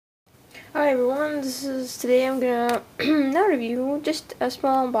Hi everyone, today I'm gonna not review, just a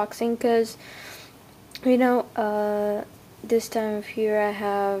small unboxing, because this time of year I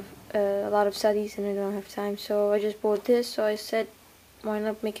have a lot of studies and I don't have time, so I just bought this. So I said, why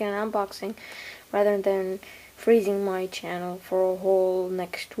not make an unboxing rather than freezing my channel for a whole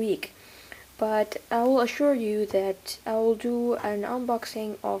next week. But I will assure you that I will do an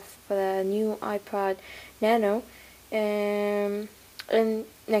unboxing of the new iPad Nano in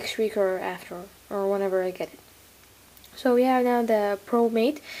next week or after, or whenever I get it. So we have now the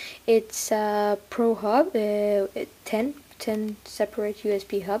promate. It's a Pro Hub, 10 separate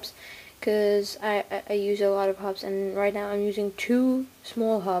USB hubs, because I use a lot of hubs, and right now I'm using two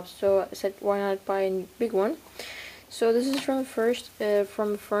small hubs, so I said why not buy a big one. So this is from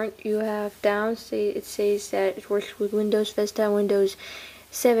the front you have down, it says that it works with Windows Vista, Windows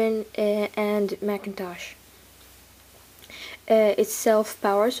 7, and Macintosh. It's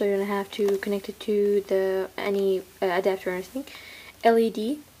self-powered, so you don't have to connect it to any adapter or anything.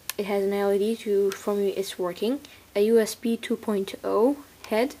 LED, it has an LED to inform you it's working. A USB 2.0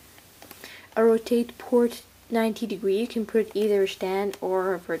 head. A rotate port 90 degree, you can put either stand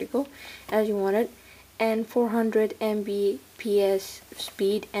or vertical as you want it. And 400 Mbps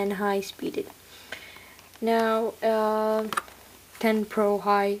speed and high speeded. Now 10 Pro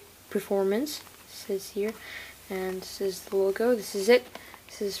high performance says here, and this is the logo. This is it.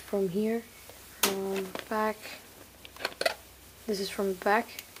 This is from here, from back. This is from the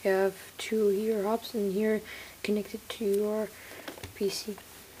back. You have two here hubs, and here connected to your PC.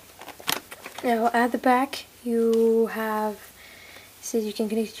 Now at the back you have, it says you can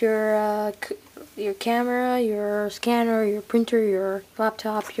connect your camera, your scanner, your printer, your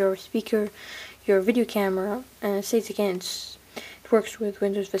laptop, your speaker, your video camera, and it says again it works with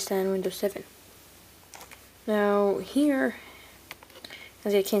Windows Vista and Windows 7. Now here,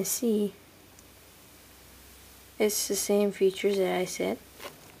 as you can see, it's the same features that I said.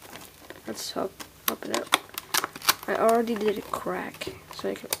 Let's open it up. I already did a crack so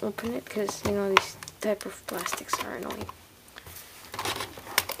I can open it, because you know these type of plastics are annoying.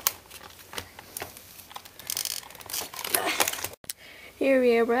 Here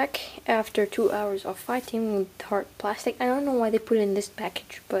we are back after 2 hours of fighting with hard plastic. I don't know why they put it in this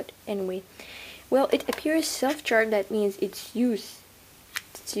package, but anyway. Well, it appears self-charged. That means it's used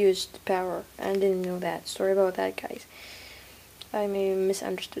power. I didn't know that. Sorry about that, guys. I may have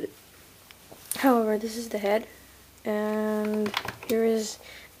misunderstood it. However, this is the head, and here is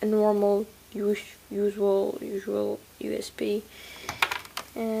a normal usual USB,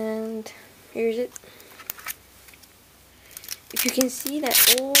 and here's it. If you can see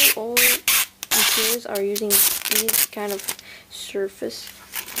that all materials are using these kind of surface,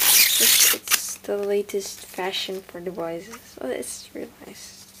 it's the latest fashion for devices, so it's really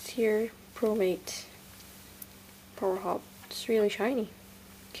nice. It's here, promate power hub. It's really shiny.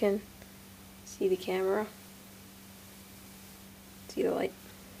 You can see the camera, see the light.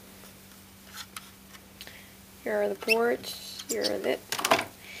 Here are the ports, here are it.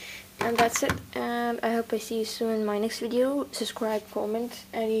 And that's it, and I hope I see you soon in my next video. Subscribe, comment,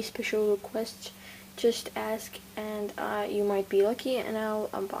 any special requests, just ask, and you might be lucky and I'll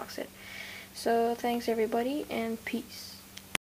unbox it. So thanks everybody, and peace.